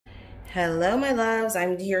Hello, my loves.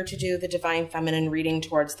 I'm here to do the Divine Feminine reading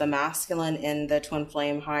towards the masculine in the Twin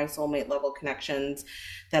Flame High Soulmate level connections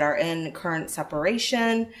that are in current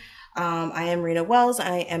separation. I am Rena Wells.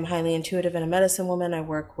 I am highly intuitive and a medicine woman. I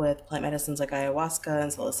work with plant medicines like ayahuasca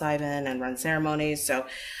and psilocybin and run ceremonies. So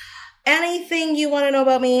anything you want to know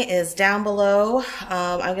about me is down below.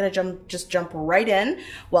 I'm going to just jump right in.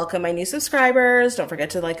 Welcome my new subscribers. Don't forget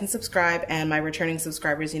to like and subscribe. And my returning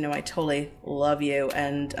subscribers, you know, I totally love you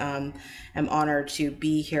and am honored to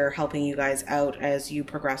be here helping you guys out as you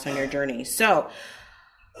progress on your journey. So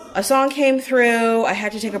a song came through. I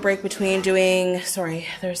had to take a break between doing, sorry,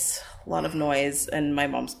 there's a lot of noise and my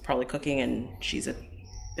mom's probably cooking and she's a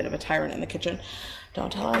bit of a tyrant in the kitchen.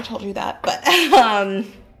 Don't tell her I told you that. But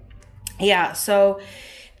yeah, so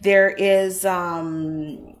there is,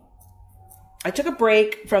 I took a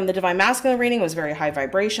break from the Divine Masculine reading. It was very high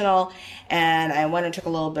vibrational, and I went and took a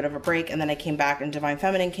little bit of a break, and then I came back and Divine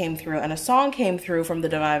Feminine came through, and a song came through from the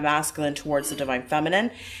Divine Masculine towards the Divine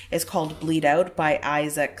Feminine. It's called Bleed Out by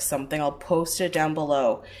Isaac something. I'll post it down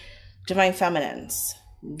below. Divine Feminines,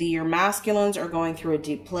 your masculines are going through a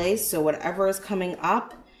deep place, so whatever is coming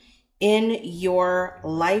up in your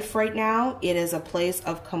life right now, it is a place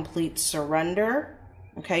of complete surrender.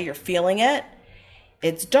 Okay, you're feeling it.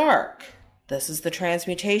 It's dark. This is the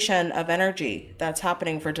transmutation of energy that's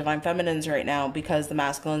happening for Divine Feminines right now because the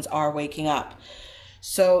masculines are waking up.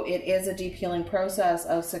 So it is a deep healing process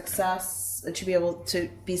of success to be able to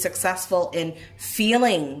be successful in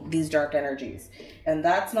feeling these dark energies. And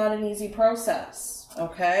that's not an easy process,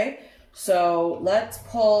 okay? So let's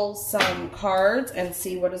pull some cards and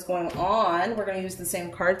see what is going on. We're going to use the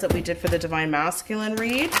same cards that we did for the Divine Masculine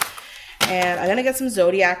read. And I'm going to get some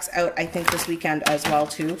zodiacs out, I think, this weekend as well,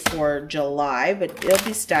 too, for July. But it'll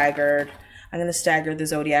be staggered. I'm going to stagger the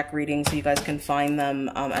zodiac readings so you guys can find them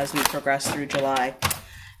as we progress through July.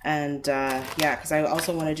 And yeah, because I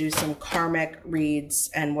also want to do some karmic reads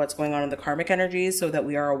and what's going on in the karmic energies so that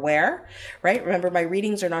we are aware, right? Remember, my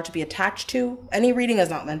readings are not to be attached to. Any reading is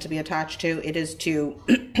not meant to be attached to. It is to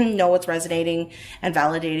know what's resonating and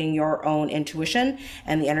validating your own intuition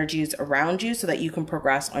and the energies around you so that you can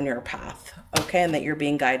progress on your path, okay? And that you're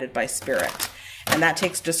being guided by spirit. And that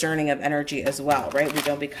takes discerning of energy as well, right? We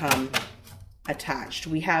don't become attached.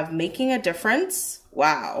 We have making a difference.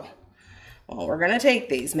 Wow. Well, we're going to take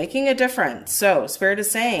these. Making a difference. So, Spirit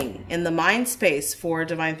is saying, in the mind space for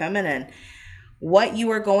Divine Feminine, what you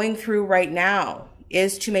are going through right now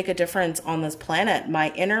is to make a difference on this planet.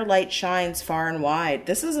 My inner light shines far and wide.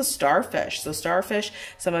 This is a starfish. So starfish,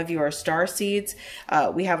 some of you are star seeds.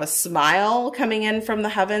 We have a smile coming in from the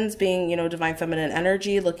heavens, being, you know, Divine Feminine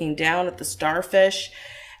energy, looking down at the starfish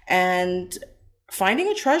and finding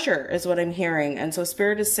a treasure is what I'm hearing. And so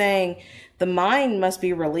Spirit is saying, the mind must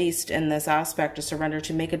be released in this aspect of surrender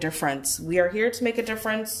to make a difference. We are here to make a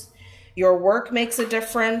difference. Your work makes a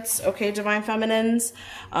difference. Okay, Divine Feminines.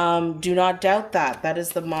 Do not doubt that. That is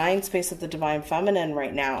the mind space of the Divine Feminine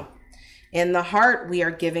right now. In the heart, we are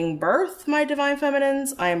giving birth, my Divine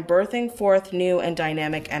Feminines. I am birthing forth new and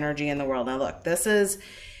dynamic energy in the world. Now look, this is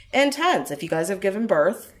intense. If you guys have given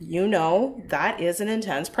birth, you know that is an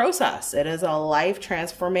intense process. It is a life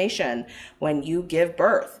transformation when you give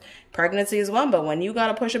birth. Pregnancy is one, but when you got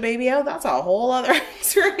to push a baby out, that's a whole other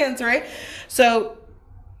experience, right? So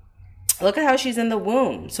look at how she's in the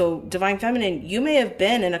womb. So Divine Feminine, you may have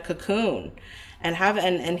been in a cocoon and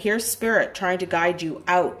here's Spirit trying to guide you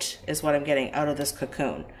out is what I'm getting out of this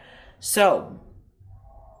cocoon. So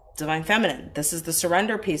Divine Feminine, this is the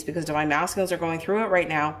surrender piece because Divine Masculines are going through it right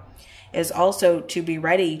now, is also to be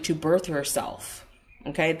ready to birth yourself.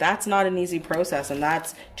 Okay, that's not an easy process, and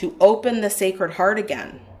that's to open the sacred heart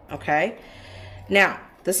again. Okay, now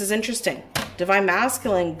this is interesting. Divine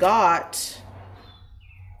Masculine got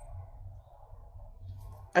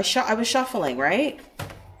I was shuffling, right?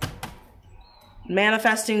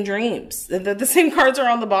 Manifesting dreams. The same cards are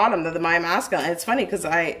on the bottom that the my masculine. It's funny because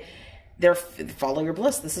they're follow your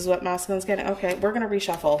bliss. This is what masculine's getting. Okay, we're going to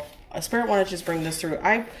reshuffle. Spirit wanted to just bring this through.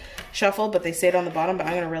 I shuffled, but they stayed on the bottom, but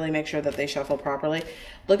I'm going to really make sure that they shuffle properly.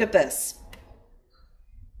 Look at this.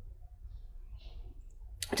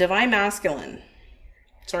 Divine Masculine.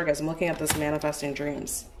 Sorry guys, I'm looking at this manifesting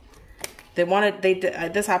dreams.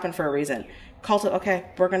 This happened for a reason. Okay,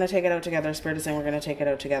 we're going to take it out together. Spirit is saying we're going to take it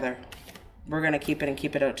out together. We're going to keep it and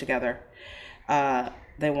keep it out together.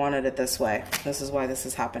 They wanted it this way. This is why this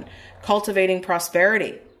has happened. Cultivating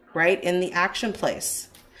prosperity, right? In the action place.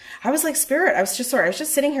 I was like, Spirit, I was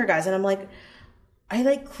just sitting here, guys. And I'm like, I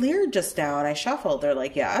like cleared just now and I shuffled. They're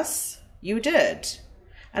like, yes, you did.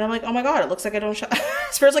 And I'm like, oh my God, it looks like I don't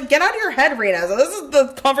Spirit's like, get out of your head, Rena. So this is the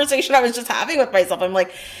conversation I was just having with myself. I'm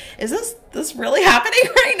like, is this really happening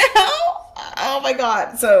right now? Oh my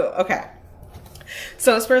God. So, okay.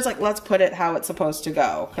 So Spirit's like, let's put it how it's supposed to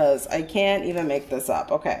go, because I can't even make this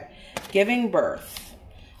up. Okay. Giving birth.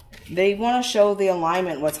 They want to show the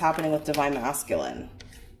alignment, what's happening with Divine Masculine.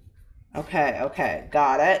 Okay. Okay.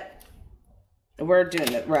 Got it. We're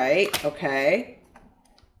doing it right. Okay.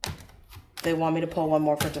 They want me to pull one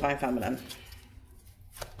more for Divine Feminine.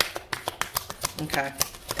 Okay.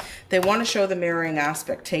 They want to show the mirroring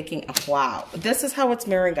aspect, taking, wow. This is how it's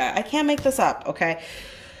mirroring, guys. I can't make this up, okay?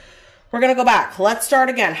 We're going to go back. Let's start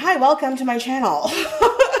again. Hi, welcome to my channel.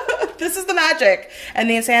 This is the magic and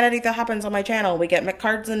the insanity that happens on my channel. We get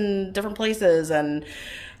cards in different places and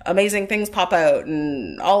amazing things pop out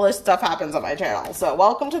and all this stuff happens on my channel. So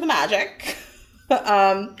welcome to the magic.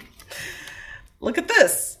 Look at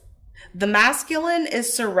this. The masculine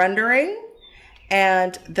is surrendering,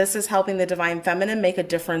 and this is helping the Divine Feminine make a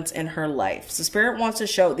difference in her life. So Spirit wants to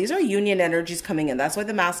show, these are union energies coming in. That's why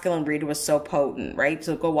the masculine read was so potent, right?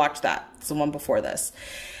 So go watch that. It's the one before this.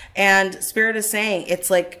 And Spirit is saying it's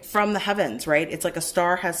like from the heavens, right? It's like a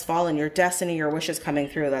star has fallen. Your destiny, your wishes coming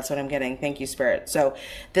through. That's what I'm getting. Thank you, Spirit. So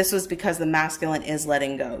this was because the masculine is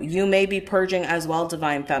letting go. You may be purging as well,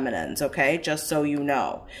 Divine Feminines, okay? Just so you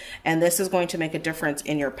know. And this is going to make a difference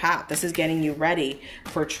in your path. This is getting you ready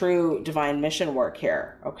for true divine mission work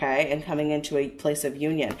here, okay? And coming into a place of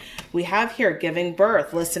union. We have here giving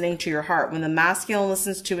birth, listening to your heart. When the masculine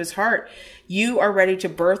listens to his heart, you are ready to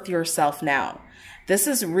birth yourself now. This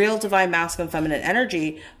is real divine masculine feminine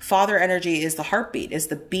energy. Father energy is the heartbeat, is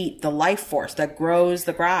the beat, the life force that grows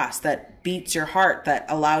the grass, that beats your heart, that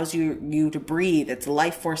allows you to breathe. It's the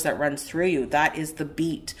life force that runs through you. That is the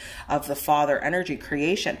beat of the father energy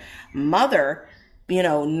creation. Mother, you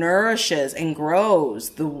know, nourishes and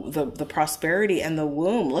grows the prosperity and the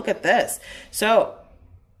womb. Look at this. So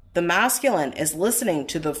the masculine is listening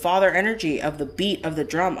to the father energy of the beat of the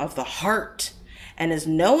drum of the heart, and is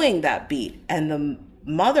knowing that beat, and the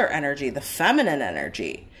mother energy, the feminine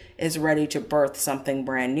energy, is ready to birth something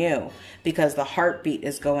brand new because the heartbeat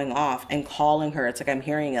is going off and calling her. It's like I'm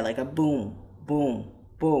hearing it like a boom, boom,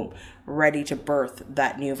 boom, ready to birth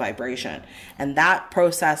that new vibration. And that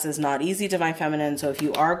process is not easy, Divine Feminine. So if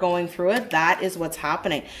you are going through it, that is what's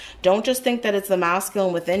happening. Don't just think that it's the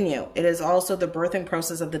masculine within you. It is also the birthing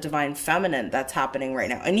process of the Divine Feminine that's happening right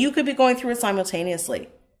now. And you could be going through it simultaneously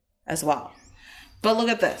as well. But look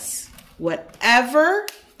at this. Whatever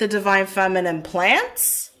the Divine Feminine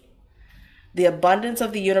plants, the abundance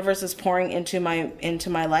of the universe is pouring into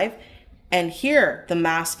my life. And here, the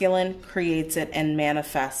masculine creates it and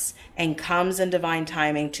manifests and comes in divine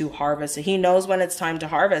timing to harvest. He knows when it's time to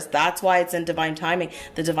harvest. That's why it's in divine timing.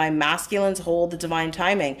 The divine masculines hold the divine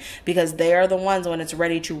timing because they are the ones when it's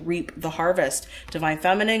ready to reap the harvest. Divine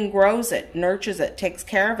feminine grows it, nurtures it, takes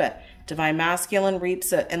care of it. Divine masculine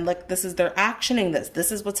reaps it. And look, this is, they're actioning this.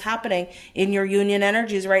 This is what's happening in your union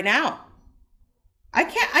energies right now. I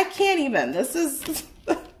can't even. This is,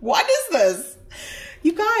 what is this?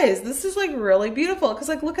 You guys, this is like really beautiful because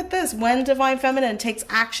like, look at this. When Divine Feminine takes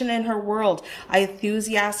action in her world, I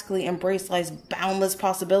enthusiastically embrace life's boundless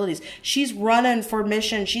possibilities. She's running for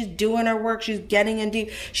mission. She's doing her work. She's getting in deep.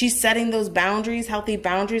 She's setting those boundaries, healthy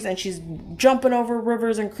boundaries, and she's jumping over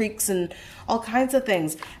rivers and creeks and all kinds of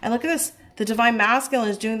things. And look at this. The Divine Masculine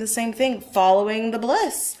is doing the same thing, following the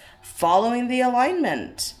bliss, following the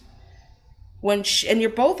alignment. And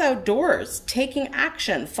you're both outdoors, taking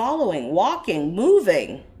action, following, walking,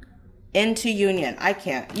 moving into union. I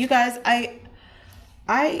can't. You guys, my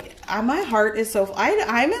heart is so,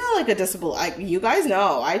 I'm in like a disability. You guys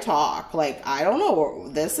know I talk. Like, I don't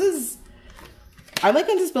know. I'm like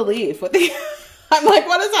in disbelief with the, I'm like,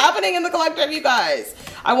 what is happening in the collective, you guys?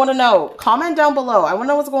 I want to know. Comment down below. I want to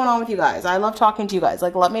know what's going on with you guys. I love talking to you guys.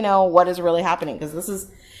 Like, let me know what is really happening because this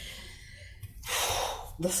is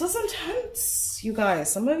intense, you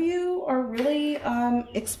guys. Some of you are really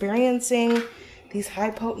experiencing these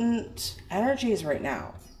high potent energies right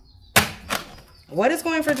now. What is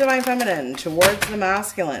going for Divine Feminine towards the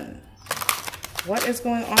masculine? What is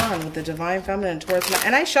going on with the Divine Feminine towards the,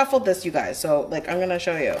 and I shuffled this, you guys, so like I'm gonna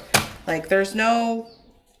show you. Like there's no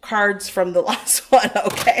cards from the last one,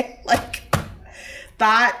 okay? Like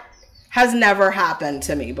that has never happened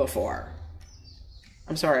to me before.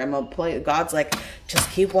 I'm sorry, I'm gonna play. God's like,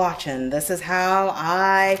 just keep watching. This is how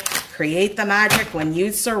I create the magic. When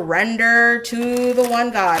you surrender to the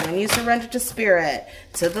one God, when you surrender to spirit,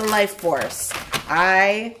 to the life force,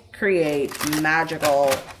 I create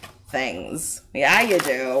magical things. Yeah, you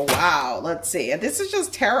do. Wow. Let's see. This is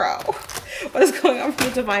just tarot. What is going on for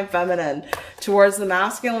the Divine Feminine towards the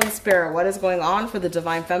masculine spirit? What is going on for the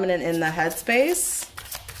Divine Feminine in the headspace?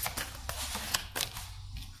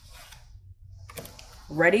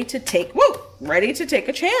 Ready to take, ready to take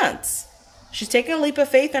a chance. She's taking a leap of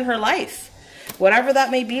faith in her life. Whatever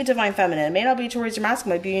that may be, Divine Feminine. It may not be towards your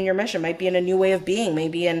masculine, it might be in your mission, might be in a new way of being,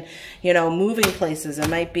 maybe in, you know, moving places. It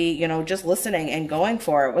might be, you know, just listening and going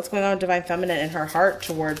for it. What's going on with Divine Feminine in her heart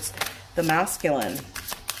towards the masculine?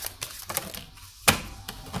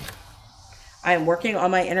 I am working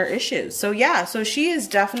on my inner issues. So yeah, so she is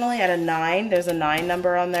definitely at a 9. There's a 9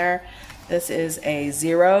 number on there. This is a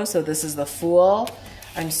 0. So this is the Fool.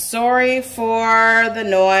 I'm sorry for the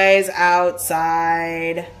noise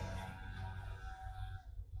outside.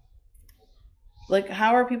 Like,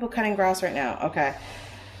 how are people cutting grass right now? Okay.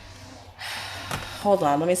 Hold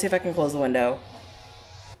on. Let me see if I can close the window.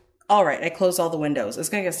 All right. I closed all the windows. It's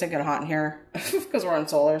going to get stinking hot in here because we're on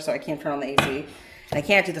solar, so I can't turn on the AC. And I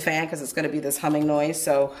can't do the fan because it's going to be this humming noise.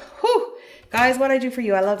 So, whew. Guys, what I do for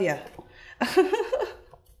you, I love you.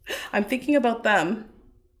 I'm thinking about them.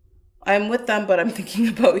 I'm with them, but I'm thinking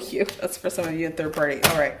about you. That's for some of you in third party.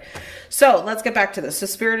 All right. So let's get back to this. So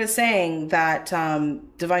Spirit is saying that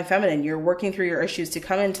Divine Feminine, you're working through your issues to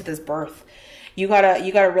come into this birth. You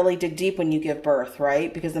gotta really dig deep when you give birth,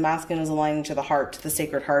 right? Because the masculine is aligning to the heart, to the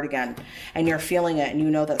sacred heart again. And you're feeling it, and you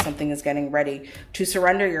know that something is getting ready to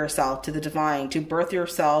surrender yourself to the divine, to birth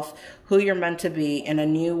yourself who you're meant to be in a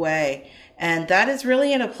new way. And that is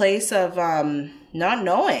really in a place of not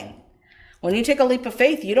knowing. When you take a leap of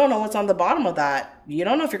faith, you don't know what's on the bottom of that. You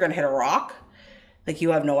don't know if you're going to hit a rock. Like, you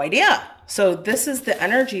have no idea. So this is the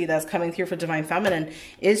energy that's coming through for Divine Feminine,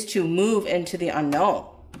 is to move into the unknown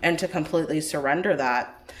and to completely surrender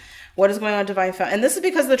that. What is going on, Divine Feminine? And this is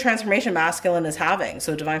because of the transformation masculine is having.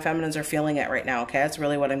 So Divine Feminines are feeling it right now. Okay, that's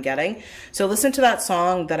really what I'm getting. So listen to that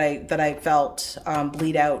song that I felt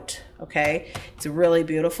bleed out. Okay, it's really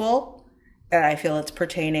beautiful, and I feel it's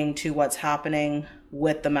pertaining to what's happening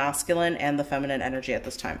with the masculine and the feminine energy at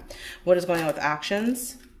this time. What is going on with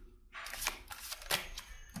actions?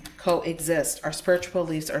 Coexist. Our spiritual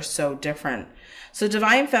beliefs are so different. So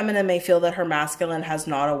Divine Feminine may feel that her masculine has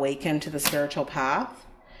not awakened to the spiritual path.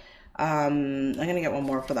 I'm going to get one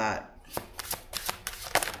more for that.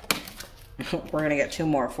 We're going to get 2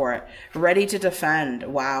 more for it. Ready to defend.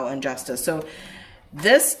 Wow, injustice. So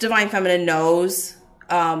this Divine Feminine knows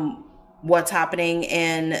what's happening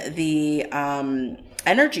in the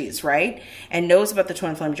energies, right? And knows about the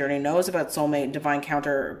twin flame journey, knows about soulmate, divine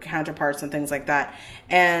counterparts and things like that,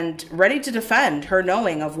 and ready to defend her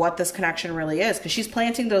knowing of what this connection really is, because she's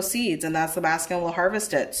planting those seeds, and that's the masculine will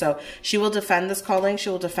harvest it. So she will defend this calling, she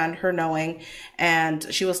will defend her knowing,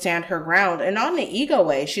 and she will stand her ground, and not in an ego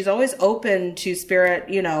way. She's always open to Spirit,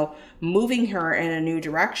 you know, moving her in a new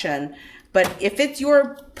direction. But if it's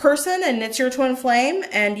your person and it's your twin flame,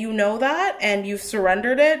 and you know that, and you've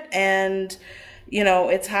surrendered it, and you know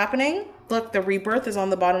it's happening. Look, the rebirth is on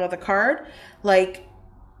the bottom of the card. Like,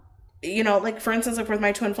 you know, like for instance, like with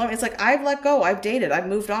my twin flame, it's like I've let go, I've dated, I've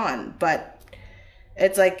moved on, but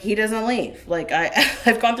it's like he doesn't leave. Like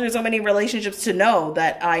I've gone through so many relationships to know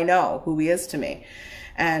that I know who he is to me.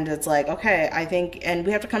 And it's like, okay, I think, and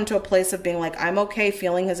we have to come to a place of being like, I'm okay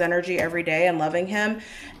feeling his energy every day and loving him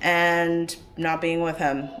and not being with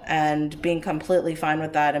him and being completely fine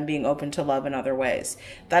with that and being open to love in other ways.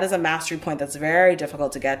 That is a mastery point that's very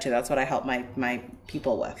difficult to get to. That's what I help my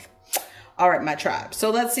people with. All right, my tribe.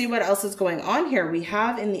 So let's see what else is going on here. We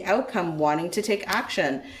have in the outcome wanting to take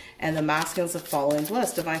action, and the masculines of following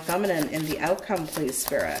bliss. Divine Feminine in the outcome, please,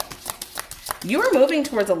 Spirit. You are moving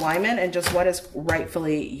towards alignment and just what is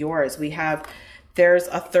rightfully yours. We have, there's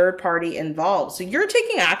a third party involved. So you're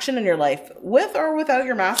taking action in your life with or without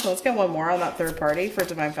your masculine. Let's get one more on that third party for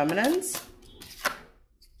Divine Feminines.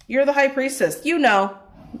 You're the High Priestess. You know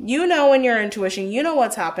in your intuition, you know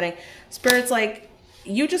what's happening. Spirit's like,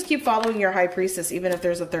 you just keep following your High Priestess. Even if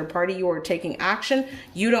there's a third party, you are taking action.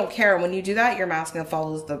 You don't care. When you do that, your masculine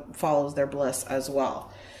follows their bliss as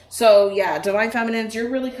well. So yeah, Divine Feminines, you're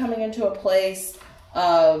really coming into a place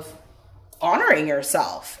of honoring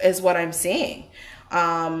yourself is what I'm seeing.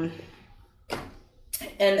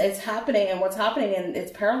 And it's happening, and what's happening, and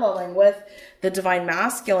it's paralleling with the Divine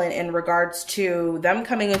Masculine in regards to them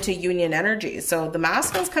coming into union energies. So the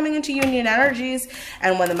masculine's coming into union energies,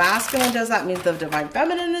 and when the masculine does that, means the Divine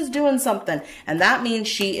Feminine is doing something, and that means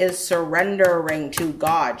she is surrendering to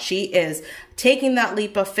God. She is taking that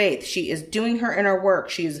leap of faith. She is doing her inner work.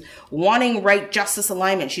 She's wanting right justice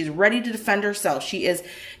alignment. She's ready to defend herself. She is,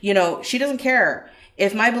 you know, she doesn't care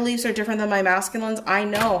If my beliefs are different than my masculines, I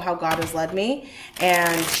know how God has led me,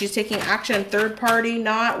 and she's taking action. Third party,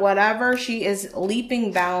 not whatever. She is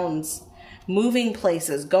leaping bounds, moving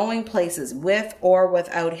places, going places with or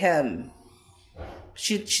without him.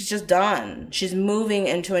 She's just done. She's moving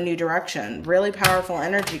into a new direction. Really powerful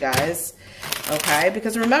energy, guys. Okay,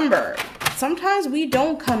 because remember, sometimes we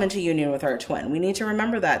don't come into union with our twin. We need to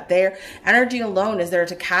remember that. Their energy alone is there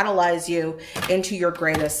to catalyze you into your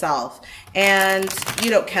greatest self. And, you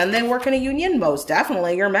know, can they work in a union? Most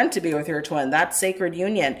definitely. You're meant to be with your twin. That's sacred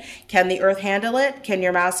union. Can the earth handle it? Can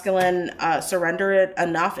your masculine surrender it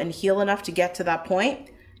enough and heal enough to get to that point?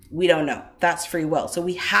 We don't know. That's free will. So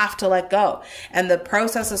we have to let go. And the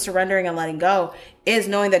process of surrendering and letting go is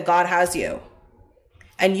knowing that God has you.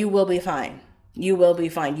 And you will be fine. You will be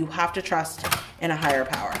fine. You have to trust in a higher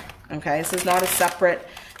power. Okay? This is not a separate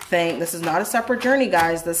thing. This is not a separate journey,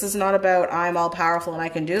 guys. This is not about I'm all powerful and I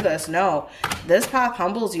can do this. No. This path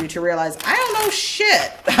humbles you to realize I don't know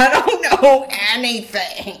shit. I don't know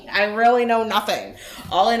anything. I really know nothing.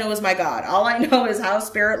 All I know is my God. All I know is how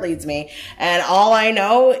spirit leads me. And all I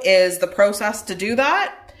know is the process to do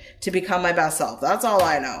that, to become my best self. That's all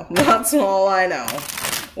I know. That's all I know.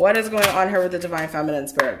 What is going on here with the divine feminine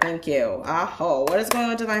spirit? Thank you. Aho. What is going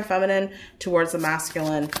on with divine feminine towards the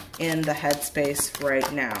masculine in the headspace right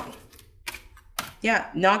now? Yeah,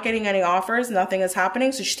 not getting any offers. Nothing is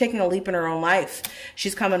happening. So she's taking a leap in her own life.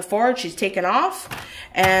 She's coming forward. She's taking off.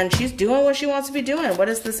 And she's doing what she wants to be doing. What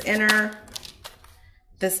is this inner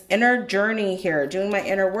journey here? Doing my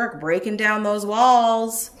inner work. Breaking down those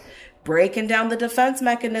walls. Breaking down the defense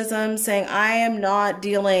mechanism. Saying, I am not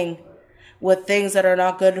dealing with things that are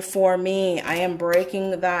not good for me. I am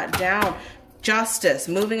breaking that down. Justice,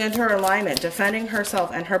 moving into her alignment, defending herself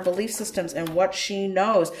and her belief systems and what she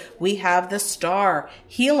knows. We have the star.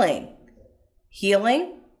 Healing.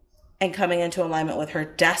 Healing and coming into alignment with her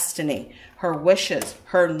destiny, her wishes,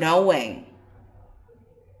 her knowing.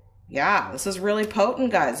 Yeah, this is really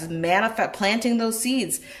potent, guys. Planting those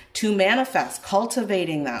seeds to manifest,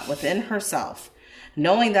 cultivating that within herself.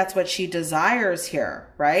 Knowing that's what she desires here,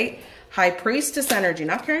 right? High priestess energy,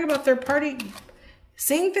 not caring about third party,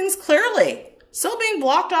 seeing things clearly, still being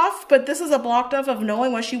blocked off, but this is a blocked off of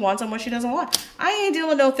knowing what she wants and what she doesn't want. I ain't dealing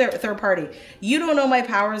with no third party. You don't know my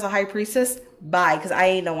power as a high priestess? Bye, because I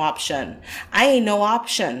ain't no option. I ain't no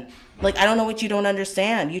option. Like, I don't know what you don't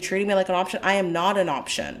understand. You treating me like an option. I am not an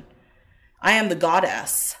option. I am the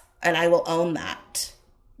goddess, and I will own that,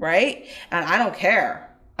 right? And I don't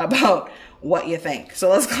care about what you think. So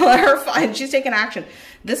let's clarify. And she's taking action.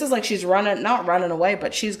 This is like she's running, not running away,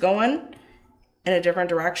 but she's going in a different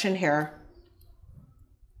direction here.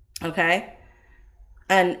 Okay?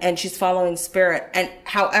 And she's following spirit. And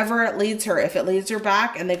however it leads her, if it leads her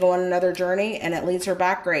back and they go on another journey and it leads her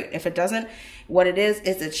back, great. If it doesn't, what it is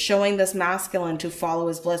it's showing this masculine to follow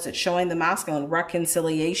his bliss. It's showing the masculine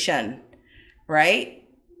reconciliation, right?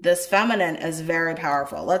 This feminine is very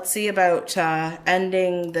powerful. Let's see about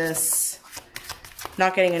ending this.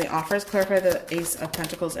 Not getting any offers. Clarify the Ace of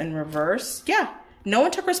Pentacles in reverse. Yeah. No one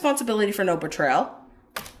took responsibility for no betrayal.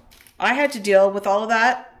 I had to deal with all of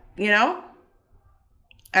that, you know?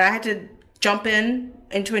 And I had to jump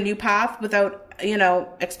into a new path without, you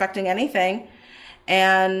know, expecting anything.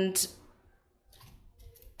 And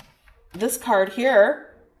this card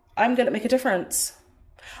here, I'm going to make a difference.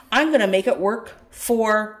 I'm going to make it work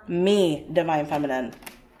for me, Divine Feminine.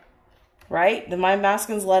 Right? Divine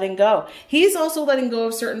Masculine's letting go. He's also letting go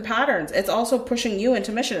of certain patterns. It's also pushing you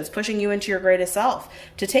into mission. It's pushing you into your greatest self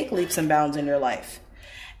to take leaps and bounds in your life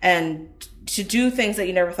and to do things that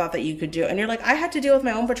you never thought that you could do. And you're like, I had to deal with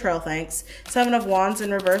my own betrayal, thanks. Seven of Wands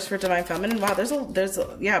in reverse for Divine Feminine. Wow,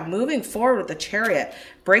 yeah, moving forward with the Chariot,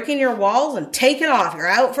 breaking your walls and taking off. You're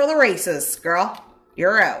out for the races, girl.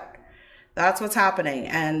 You're out. That's what's happening.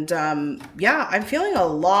 And yeah, I'm feeling a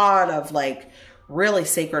lot of like really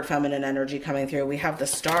sacred feminine energy coming through. We have the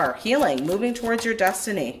star, healing, moving towards your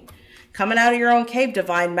destiny, coming out of your own cave.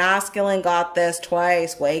 Divine Masculine got this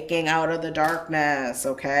twice, waking out of the darkness.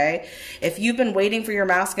 Okay. If you've been waiting for your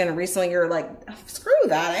masculine and recently you're like, screw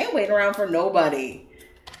that. I ain't waiting around for nobody.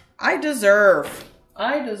 I know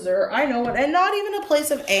it. And not even a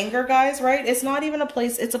place of anger, guys, right? It's not even a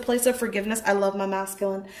place. It's a place of forgiveness. I love my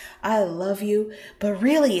masculine. I love you. But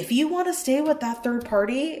really, if you want to stay with that third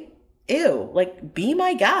party, ew, like be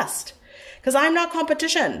my guest, because I'm not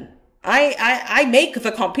competition. I make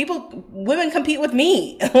the women compete with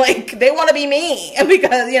me. Like they want to be me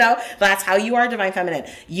because, you know, that's how you are, Divine Feminine.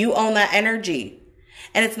 You own that energy.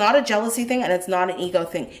 And it's not a jealousy thing and it's not an ego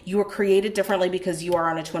thing. You were created differently because you are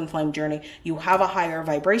on a twin flame journey. You have a higher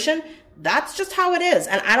vibration. That's just how it is.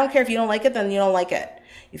 And I don't care if you don't like it, then you don't like it.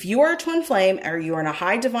 If you are a twin flame, or you're in a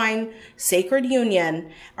high divine sacred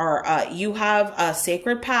union, or you have a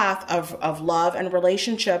sacred path of love and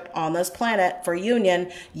relationship on this planet for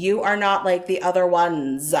union, you are not like the other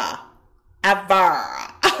ones. Ever.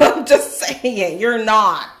 I'm just saying, you're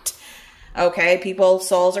not. Okay, people's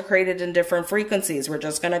souls are created in different frequencies. We're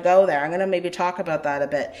just going to go there. I'm going to maybe talk about that a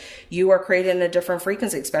bit. You are created in a different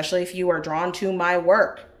frequency, especially if you are drawn to my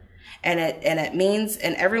work. And it means,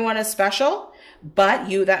 and everyone is special, but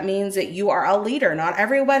that means that you are a leader. Not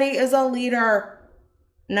everybody is a leader.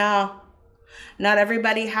 No, not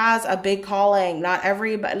everybody has a big calling. Not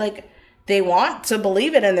everybody, like, they want to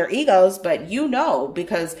believe it in their egos, but you know,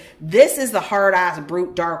 because this is the hard ass,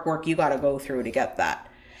 brute, dark work you got to go through to get that.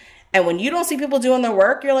 And when you don't see people doing the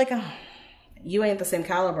work, you're like, oh, you ain't the same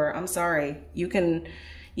caliber. I'm sorry. You can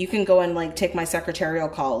go and like take my secretarial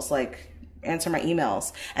calls, like answer my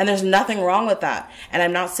emails. And there's nothing wrong with that. And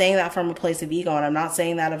I'm not saying that from a place of ego. And I'm not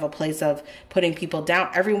saying that of a place of putting people down.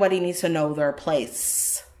 Everybody needs to know their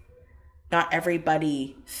place. Not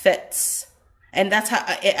everybody fits. And that's how,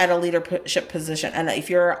 at a leadership position. And if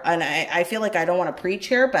you're, and I feel like I don't want to preach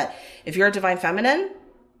here, but if you're a divine feminine,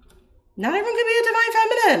 not everyone can be a divine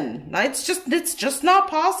feminine. It's just not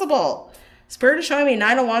possible. Spirit is showing me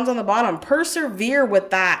 9 of Wands on the bottom. Persevere with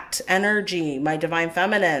that energy, my divine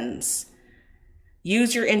feminines.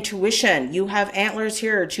 Use your intuition. You have antlers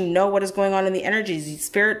here to know what is going on in the energies.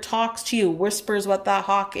 Spirit talks to you, whispers what the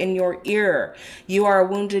hawk in your ear. You are a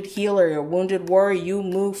wounded healer, you're a wounded warrior. You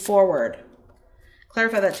move forward.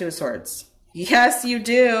 Clarify that 2 of Swords. Yes, you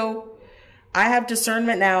do. I have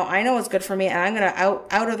discernment now. I know what's good for me, and I'm gonna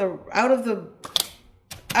out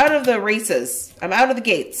of the races. I'm out of the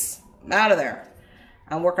gates. I'm out of there.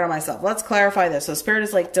 I'm working on myself. Let's clarify this. So Spirit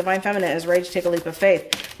is like, divine feminine is ready to take a leap of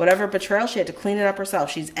faith. Whatever betrayal, she had to clean it up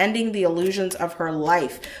herself. She's ending the illusions of her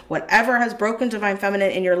life. Whatever has broken divine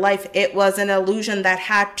feminine in your life, it was an illusion that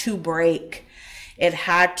had to break. It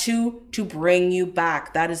had to bring you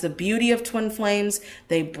back. That is the beauty of twin flames.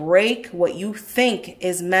 They break what you think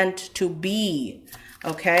is meant to be.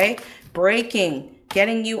 Okay? Breaking,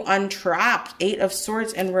 getting you untrapped. 8 of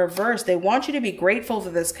Swords in reverse. They want you to be grateful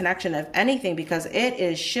for this connection, if anything, because it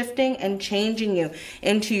is shifting and changing you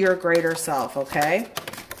into your greater self. Okay?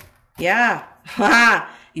 Yeah.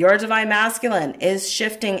 Your divine masculine is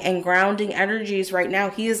shifting and grounding energies right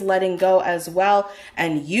now. He is letting go as well,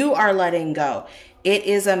 and you are letting go. It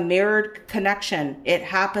is a mirrored connection. It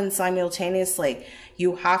happens simultaneously.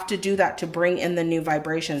 You have to do that to bring in the new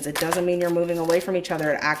vibrations. It doesn't mean you're moving away from each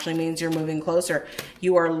other. It actually means you're moving closer.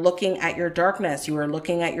 You are looking at your darkness. You are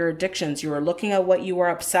looking at your addictions. You are looking at what you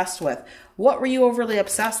are obsessed with. What were you overly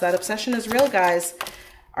obsessed? That obsession is real, guys.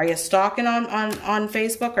 Are you stalking on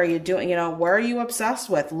Facebook? Are you doing, where are you obsessed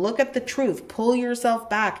with? Look at the truth. Pull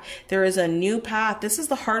yourself back. There is a new path. This is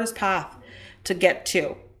the hardest path to get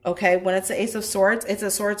to. Okay, when it's the Ace of Swords, it's a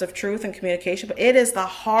swords of truth and communication, but it is the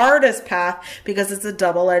hardest path because it's a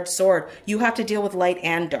double-edged sword. You have to deal with light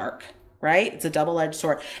and dark, right? It's a double-edged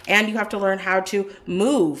sword. And you have to learn how to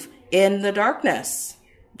move in the darkness.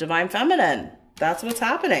 Divine feminine, that's what's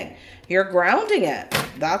happening. You're grounding it.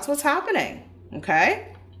 That's what's happening, okay?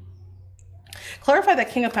 Clarify that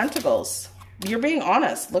King of Pentacles. You're being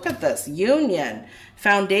honest. Look at this. Union,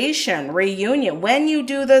 foundation, reunion. When you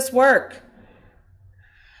do this work,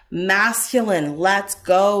 masculine lets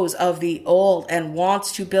go of the old and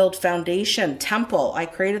wants to build foundation, temple. I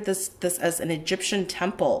created this as an Egyptian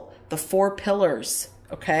temple, the 4 pillars,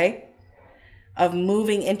 okay, of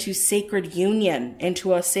moving into sacred union,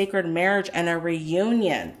 into a sacred marriage and a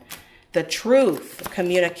reunion. The truth,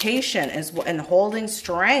 communication and holding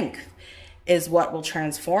strength is what will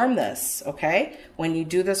transform this, okay? When you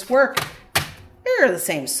do this work, you're the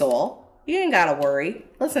same soul. You ain't got to worry.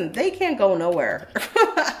 Listen, they can't go nowhere.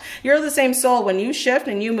 You're the same soul. When you shift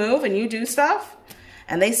and you move and you do stuff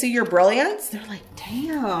and they see your brilliance, they're like,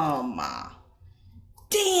 damn,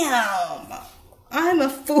 I'm a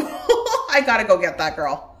fool. I got to go get that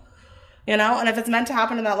girl. And if it's meant to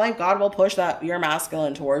happen in that life, God will push your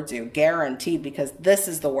masculine towards you. Guaranteed, because this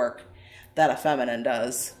is the work that a feminine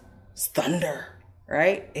does. It's thunder.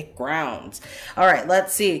 Right? It grounds. All right,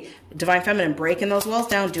 let's see. Divine feminine breaking those walls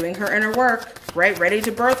down, doing her inner work, right? Ready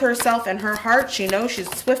to birth herself and her heart. She knows she's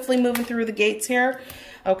swiftly moving through the gates here.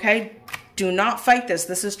 Okay? Do not fight this.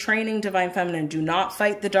 This is training, divine feminine. Do not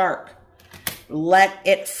fight the dark. Let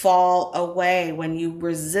it fall away. When you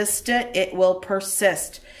resist it, it will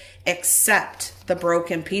persist. Accept the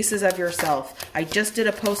broken pieces of yourself. I just did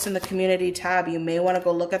a post in the community tab. You may want to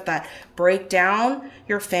go look at that. Break down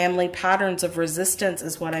your family patterns of resistance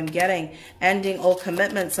is what I'm getting. Ending old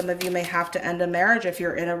commitments. Some of you may have to end a marriage if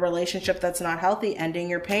you're in a relationship that's not healthy.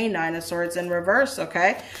 Ending your pain. 9 of Swords in reverse,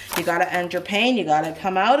 okay? You got to end your pain. You got to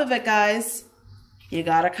come out of it, guys. You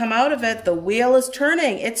got to come out of it. The wheel is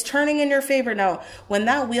turning. It's turning in your favor. Now, when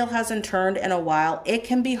that wheel hasn't turned in a while, it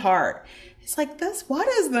can be hard. It's like this. What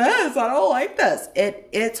is this? I don't like this.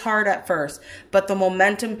 It's hard at first, but the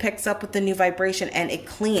momentum picks up with the new vibration and it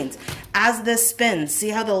cleans. As this spins, see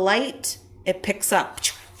how the light, it picks up.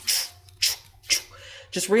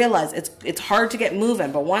 Just realize it's hard to get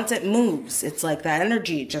moving, but once it moves, it's like that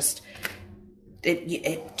energy just,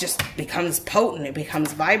 it just becomes potent. It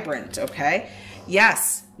becomes vibrant, okay?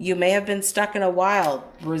 Yes, you may have been stuck in a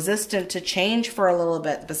while, resistant to change for a little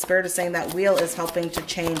bit. The Spirit is saying that wheel is helping to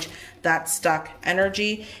change that stuck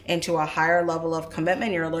energy into a higher level of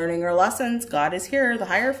commitment. You're learning your lessons. God is here. The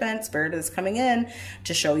Hierophant Spirit is coming in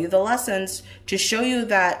to show you the lessons, to show you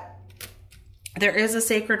that there is a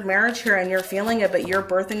sacred marriage here and you're feeling it, but you're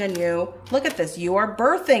birthing a new, look at this. You are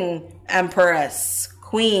birthing Empress,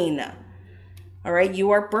 Queen. All right. You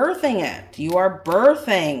are birthing it. You are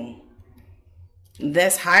birthing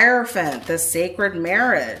this Hierophant, this sacred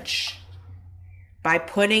marriage, by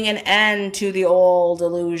putting an end to the old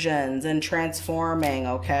illusions and transforming,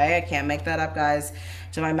 okay? I can't make that up, guys.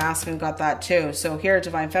 Divine Masculine got that too. So here,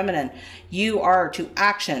 Divine Feminine, you are to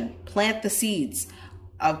action, plant the seeds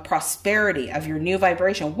of prosperity, of your new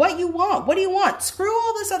vibration. What you want? What do you want? Screw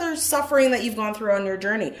all this other suffering that you've gone through on your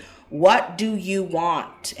journey. What do you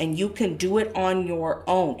want? And you can do it on your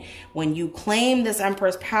own. When you claim this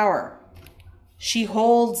Empress power, she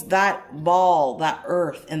holds that ball, that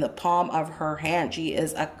earth, in the palm of her hand. She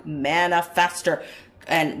is a manifester.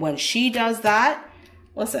 And when she does that,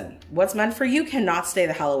 listen, what's meant for you cannot stay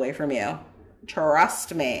the hell away from you.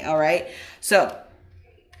 Trust me, all right? So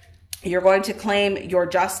you're going to claim your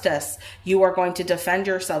justice. You are going to defend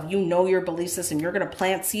yourself. You know your belief system. You're going to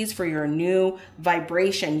plant seeds for your new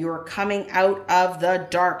vibration. You're coming out of the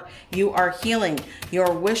dark. You are healing.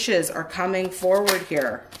 Your wishes are coming forward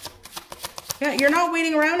here. Yeah, you're not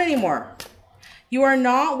waiting around anymore. You are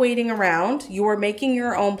not waiting around. You are making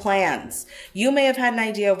your own plans. You may have had an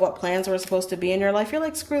idea of what plans were supposed to be in your life. You're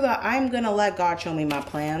like, screw that. I'm going to let God show me my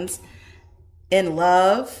plans in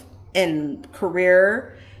love, in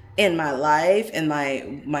career, in my life, in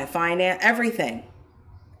my finance, everything.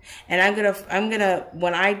 And I'm gonna,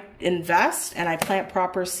 when I invest and I plant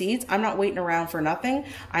proper seeds, I'm not waiting around for nothing.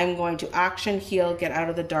 I'm going to action, heal, get out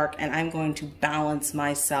of the dark, and I'm going to balance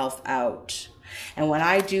myself out. And when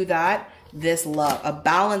I do that, this love, a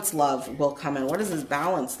balanced love will come in. What is this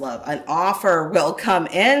balanced love? An offer will come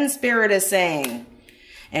in, Spirit is saying.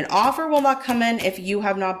 An offer will not come in if you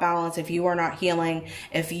have not balanced, if you are not healing,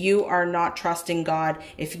 if you are not trusting God,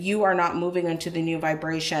 if you are not moving into the new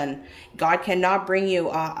vibration. God cannot bring you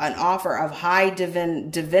an offer of high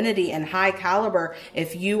divinity and high caliber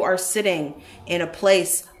if you are sitting in a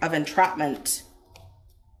place of entrapment.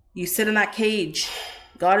 You sit in that cage.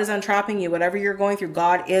 God is untrapping you. Whatever you're going through,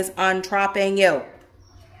 God is untrapping you.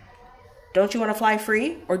 Don't you want to fly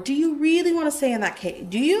free? Or do you really want to stay in that cage?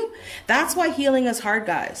 Do you? That's why healing is hard,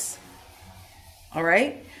 guys. All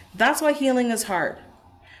right? That's why healing is hard.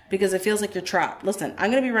 Because it feels like you're trapped. Listen,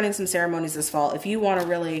 I'm going to be running some ceremonies this fall. If you want to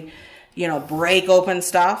really, break open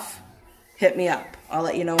stuff, hit me up. I'll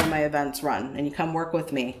let you know when my events run. And you come work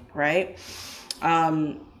with me, right?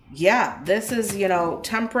 Yeah, this is,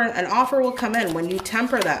 temperance. An offer will come in when you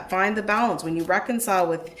temper that. Find the balance. When you reconcile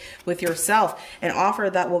with yourself, an offer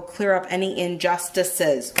that will clear up any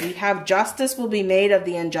injustices. We have justice will be made of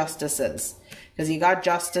the injustices. Because you got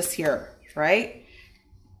justice here, right?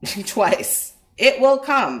 Twice. It will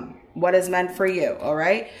come. What is meant for you, all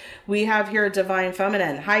right? We have here Divine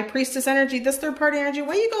Feminine. High Priestess energy. This third party energy.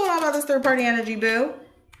 What are you going on about this third party energy, boo?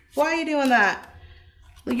 Why are you doing that?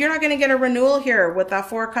 You're not going to get a renewal here with that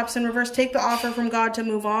 4 cups in reverse. Take the offer from God to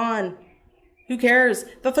move on. Who cares?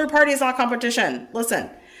 The third party is not competition. Listen,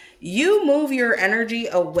 you move your energy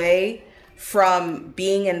away from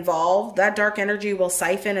being involved. That dark energy will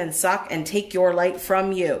siphon and suck and take your light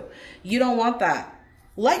from you. You don't want that.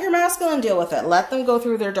 Let your masculine deal with it. Let them go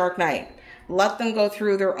through their dark night. Let them go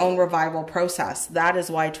through their own revival process. That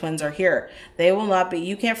is why twins are here. They will not be,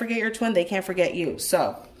 you can't forget your twin. They can't forget you.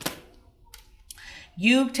 So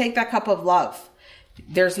you take that cup of love.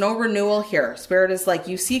 There's no renewal here. Spirit is like,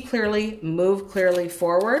 you see clearly, move clearly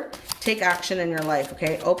forward, take action in your life,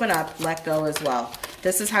 okay? Open up, let go as well.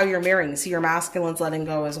 This is how you're mirroring. See, your masculine's letting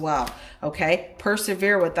go as well, okay?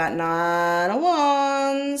 Persevere with that 9 of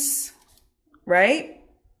Wands. right?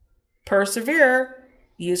 Persevere.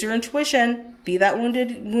 Use your intuition. Be that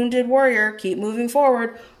wounded warrior. Keep moving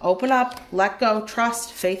forward. Open up. Let go.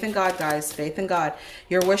 Trust. Faith in God, guys. Faith in God.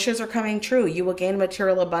 Your wishes are coming true. You will gain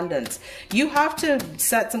material abundance. You have to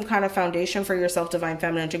set some kind of foundation for yourself, Divine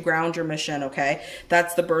Feminine, to ground your mission, okay?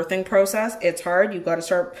 That's the birthing process. It's hard. You've got to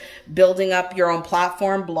start building up your own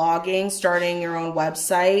platform, blogging, starting your own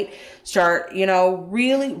website, start, you know,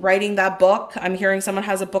 really writing that book. I'm hearing someone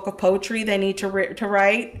has a book of poetry they need to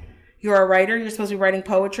write. You're a writer. You're supposed to be writing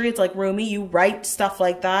poetry. It's like Rumi. You write stuff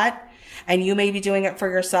like that. And you may be doing it for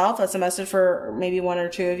yourself. That's a message for maybe one or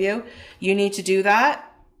two of you. You need to do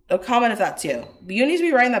that. A comment if that's you. You need to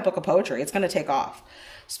be writing that book of poetry. It's going to take off.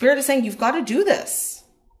 Spirit is saying you've got to do this.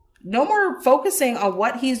 No more focusing on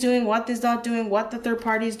what he's doing, what he's not doing, what the third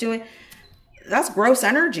party is doing. That's gross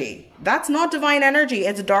energy. That's not divine energy.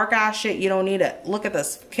 It's dark ass shit. You don't need it. Look at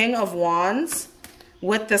this. King of Wands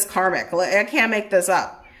with this karmic. I can't make this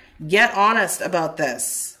up. Get honest about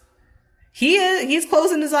this. He's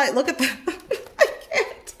closing his eye. Look at that. I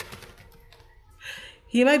can't.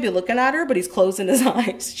 He might be looking at her, but he's closing his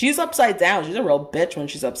eyes. She's upside down. She's a real bitch when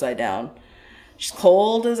she's upside down. She's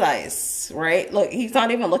cold as ice, right? Look, he's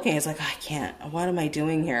not even looking. He's like, I can't. What am I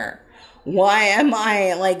doing here? Why am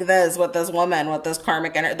I like this with this woman, with this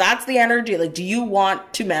karmic energy? That's the energy. Like, do you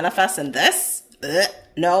want to manifest in this?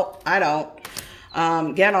 No, I don't.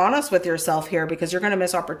 Get honest with yourself here, because you're going to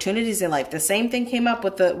miss opportunities in life. The same thing came up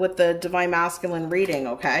with the Divine Masculine reading.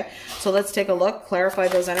 Okay. So let's take a look, clarify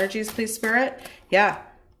those energies, please, Spirit. Yeah.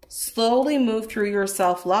 Slowly move through your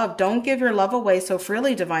self-love. Don't give your love away so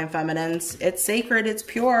freely, Divine Feminines. It's sacred. It's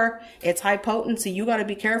pure. It's high potency. You got to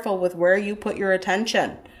be careful with where you put your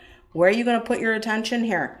attention. Where are you going to put your attention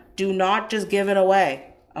here? Do not just give it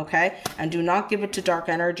away. Okay. And do not give it to dark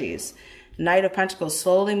energies. Knight of Pentacles,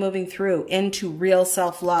 slowly moving through into real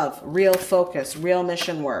self-love, real focus, real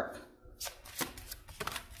mission work.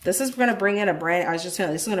 This is going to bring in this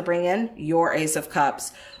is going to bring in your Ace of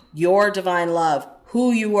Cups, your divine love,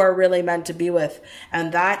 who you are really meant to be with.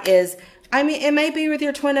 And that is, I mean, it might be with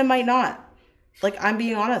your twin, it might not. Like, I'm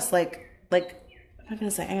being honest, like, I'm going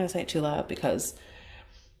to say it too loud because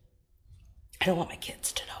I don't want my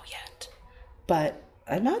kids to know yet. But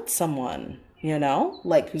I met someone, you know,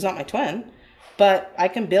 like, who's not my twin, but I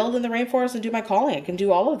can build in the rainforest and do my calling. I can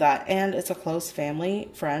do all of that. And it's a close family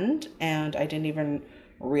friend. And I didn't even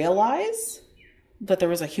realize that there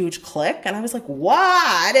was a huge click. And I was like,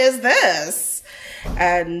 what is this?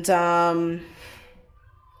 And,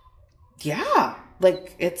 yeah,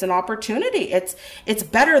 like, it's an opportunity. It's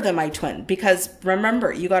better than my twin, because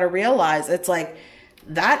remember, you got to realize it's like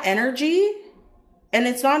that energy. And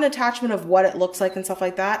it's not an attachment of what it looks like and stuff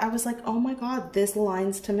like that. I was like, oh my God, this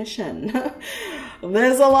aligns to mission.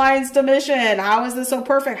 This aligns to mission. How is this so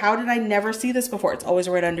perfect? How did I never see this before? It's always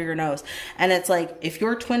right under your nose. And it's like, if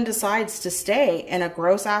your twin decides to stay in a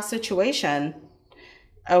gross ass situation,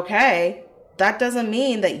 okay, that doesn't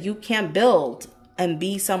mean that you can't build and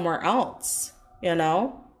be somewhere else, you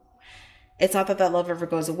know? It's not that that love ever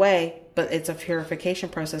goes away, but it's a purification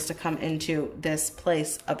process to come into this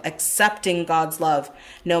place of accepting God's love,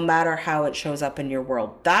 no matter how it shows up in your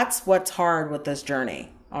world. That's what's hard with this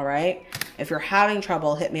journey, all right? If you're having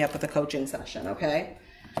trouble, hit me up with a coaching session, okay?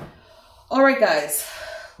 All right, guys,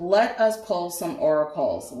 let us pull some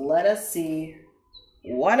oracles. Let us see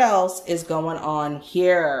what else is going on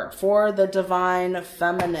here for the Divine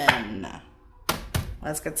Feminine.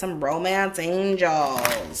 Let's get some romance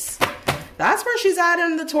angels. That's where she's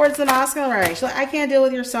at towards the masculine right. She's like, I can't deal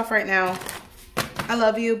with your stuff right now. I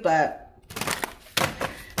love you, but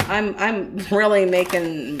I'm really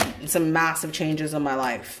making some massive changes in my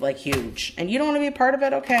life, like huge. And you don't want to be a part of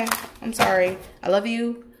it? Okay, I'm sorry. I love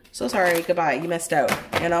you. So sorry. Goodbye. You missed out,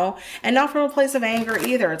 you know? And not from a place of anger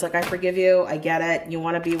either. It's like, I forgive you. I get it. You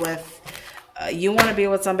want to be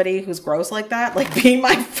with somebody who's gross like that. Like, be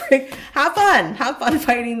my freak. Have fun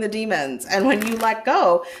fighting the demons. And when you let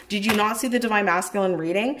go, did you not see the Divine Masculine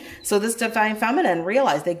reading? So this Divine Feminine,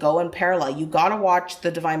 realize they go in parallel. You got to watch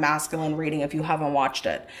the Divine Masculine reading if you haven't watched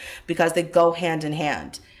it, because they go hand in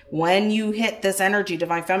hand. When you hit this energy,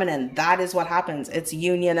 Divine Feminine, that is what happens. It's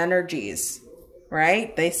union energies,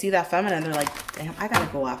 right? They see that feminine. They're like, damn, I got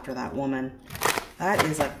to go after that woman. That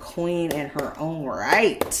is a queen in her own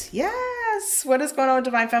right. Yes. What is going on with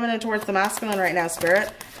Divine Feminine towards the masculine right now,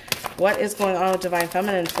 Spirit? What is going on with Divine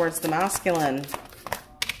Feminine towards the masculine?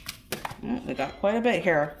 We got quite a bit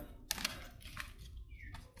here.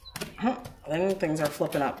 I think things are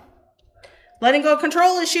flipping up. Letting go of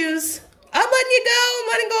control issues. I'm letting you go. I'm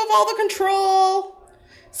letting go of all the control.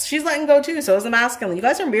 She's letting go too. So is the masculine. You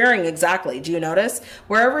guys are mirroring exactly. Do you notice?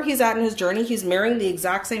 Wherever he's at in his journey, he's mirroring the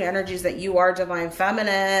exact same energies that you are, divine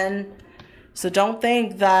feminine. So don't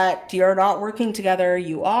think that you're not working together.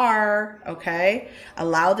 You are, okay?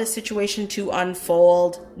 Allow this situation to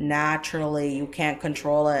unfold naturally. You can't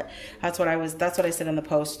control it. That's what I said in the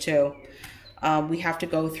post too. We have to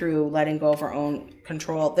go through letting go of our own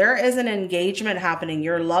control. There is an engagement happening.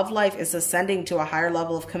 Your love life is ascending to a higher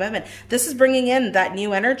level of commitment. This is bringing in that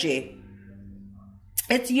new energy.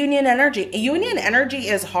 It's union energy. Union energy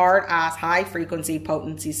is hard ass, high frequency,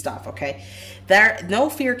 potency stuff, okay? No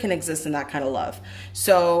fear can exist in that kind of love.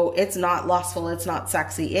 So it's not lustful. It's not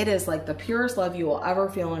sexy. It is like the purest love you will ever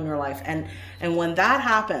feel in your life. And when that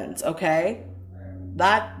happens, okay,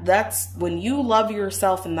 that's when you love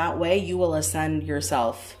yourself in that way, you will ascend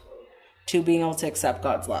yourself to being able to accept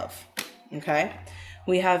God's love. Okay.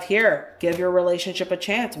 We have here, give your relationship a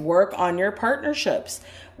chance. Work on your partnerships.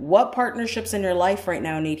 What partnerships in your life right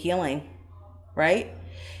now need healing? Right?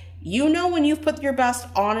 You know, when you've put your best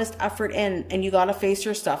honest effort in and you got to face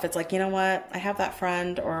your stuff, it's like, you know what? I have that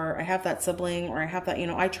friend, or I have that sibling, or I have that, you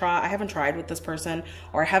know, I haven't tried with this person,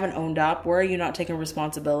 or I haven't owned up. Where are you not taking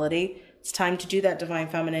responsibility? It's time to do that, divine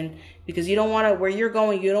feminine, because you don't want to, where you're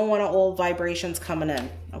going, you don't want old vibrations coming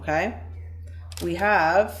in. Okay. We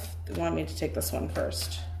have, they want me to take this one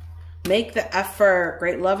first. Make the effort.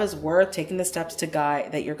 Great love is worth taking the steps to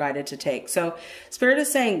guide that you're guided to take. So Spirit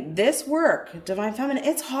is saying this work, divine feminine,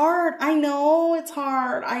 it's hard. I know it's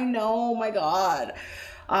hard. I know, my God.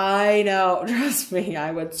 I know. Trust me. I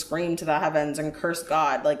would scream to the heavens and curse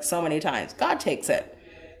God like so many times. God takes it.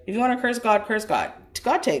 If you want to curse God, curse God.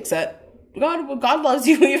 God takes it. God loves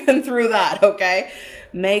you even through that. Okay.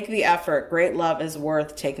 Make the effort. Great love is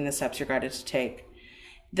worth taking the steps you're guided to take.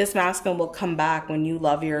 This masculine will come back when you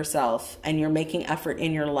love yourself and you're making effort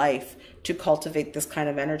in your life to cultivate this kind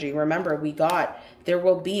of energy. Remember, there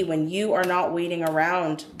will be, when you are not waiting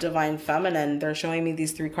around, divine feminine. They're showing me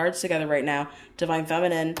these 3 cards together right now. Divine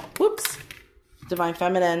feminine. Whoops. Divine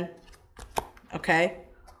feminine. Okay.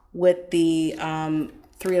 With the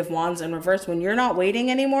 3 of Wands in reverse. When you're not waiting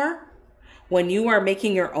anymore, when you are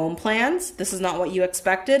making your own plans, this is not what you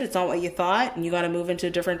expected. It's not what you thought. And you got to move into a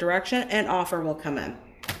different direction. An offer will come in.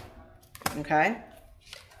 Okay.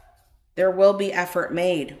 There will be effort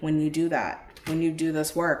made when you do that, when you do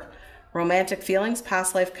this work. Romantic feelings,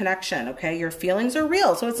 past life connection. Okay. Your feelings are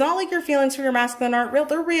real. So it's not like your feelings for your masculine aren't real.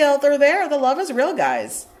 They're real. They're there. The love is real,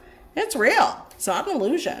 guys. It's real. It's not an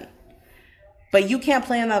illusion. But you can't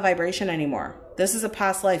play in that vibration anymore. This is a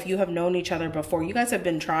past life. You have known each other before. You guys have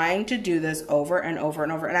been trying to do this over and over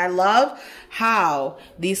and over. And I love how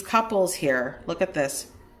these couples here, look at this,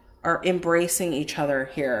 are embracing each other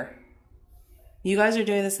here. You guys are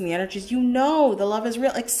doing this in the energies. You know the love is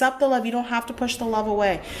real. Accept the love. You don't have to push the love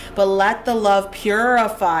away. But let the love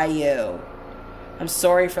purify you. I'm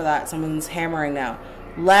sorry for that. Someone's hammering now.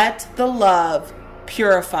 Let the love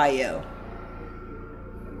purify you.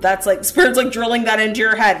 That's like, Spirit's like drilling that into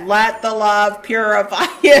your head. Let the love purify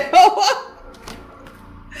you.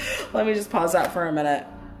 Let me just pause that for a minute.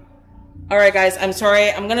 All right, guys, I'm sorry.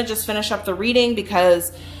 I'm going to just finish up the reading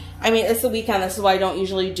because, I mean, it's the weekend. This is why I don't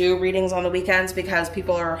usually do readings on the weekends, because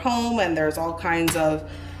people are home and there's all kinds of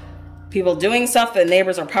people doing stuff. The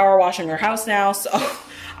neighbors are power washing their house now. So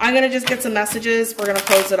I'm going to just get some messages. We're going to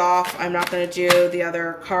close it off. I'm not going to do the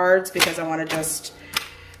other cards because I want to just,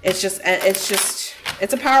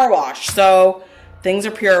 it's a power wash. So things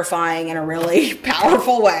are purifying in a really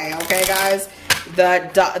powerful way. Okay, guys,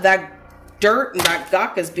 that dirt and that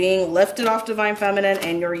gunk is being lifted off divine feminine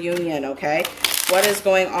and your union. Okay. What is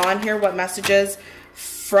going on here? What messages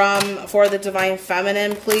for the divine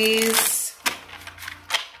feminine, please?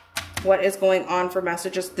 What is going on for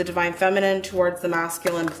messages, the divine feminine towards the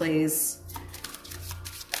masculine, please?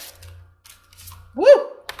 Woo!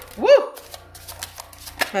 Woo!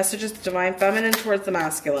 Messages, divine feminine towards the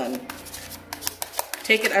masculine.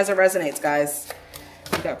 Take it as it resonates, guys.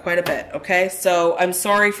 We've got quite a bit, okay? So I'm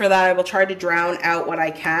sorry for that. I will try to drown out what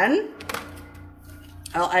I can.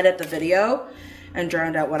 I'll edit the video and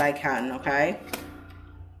drown out what I can, okay?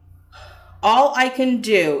 All I can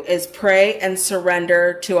do is pray and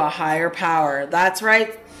surrender to a higher power. That's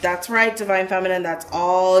right. That's right, divine feminine. That's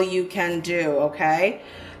all you can do, okay?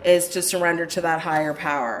 Is to surrender to that higher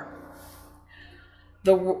power.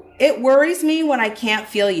 It worries me when I can't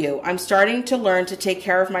feel you. I'm starting to learn to take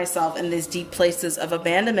care of myself in these deep places of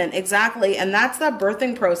abandonment. Exactly. And that's that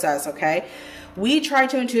birthing process, okay? We try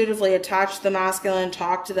to intuitively attach the masculine,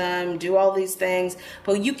 talk to them, do all these things,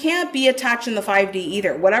 but you can't be attached in the 5D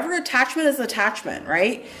either. Whatever attachment is attachment,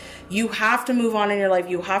 right? You have to move on in your life.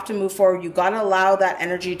 You have to move forward. You got to allow that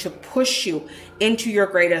energy to push you into your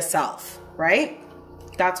greatest self, right?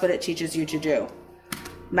 That's what it teaches you to do.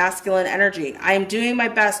 Masculine energy. I am doing my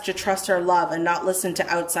best to trust or love and not listen to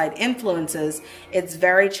outside influences. It's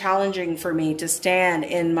very challenging for me to stand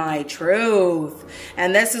in my truth.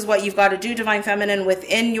 And this is what you've got to do, Divine Feminine,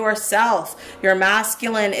 within yourself. Your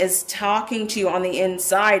masculine is talking to you on the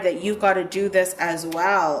inside that you've got to do this as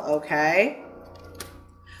well, okay?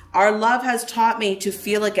 Our love has taught me to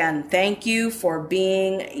feel again. Thank you for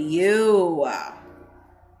being you.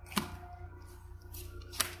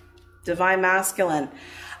 Divine Masculine.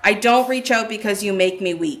 I don't reach out because you make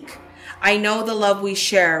me weak. I know the love we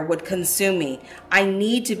share would consume me. I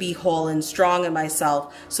need to be whole and strong in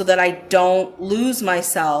myself so that I don't lose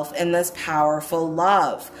myself in this powerful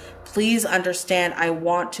love. Please understand, I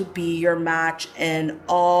want to be your match in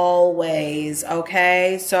all ways,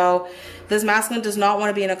 okay? So this masculine does not want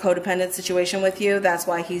to be in a codependent situation with you. That's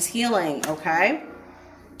why he's healing, okay?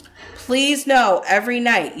 Please know every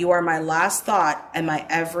night you are my last thought and my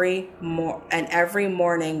every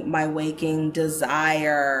morning my waking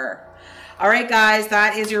desire. All right, guys,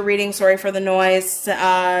 that is your reading. Sorry for the noise.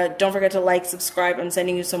 Don't forget to like, subscribe. I'm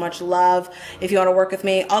sending you so much love. If you want to work with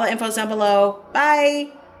me, all the info's down below.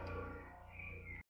 Bye.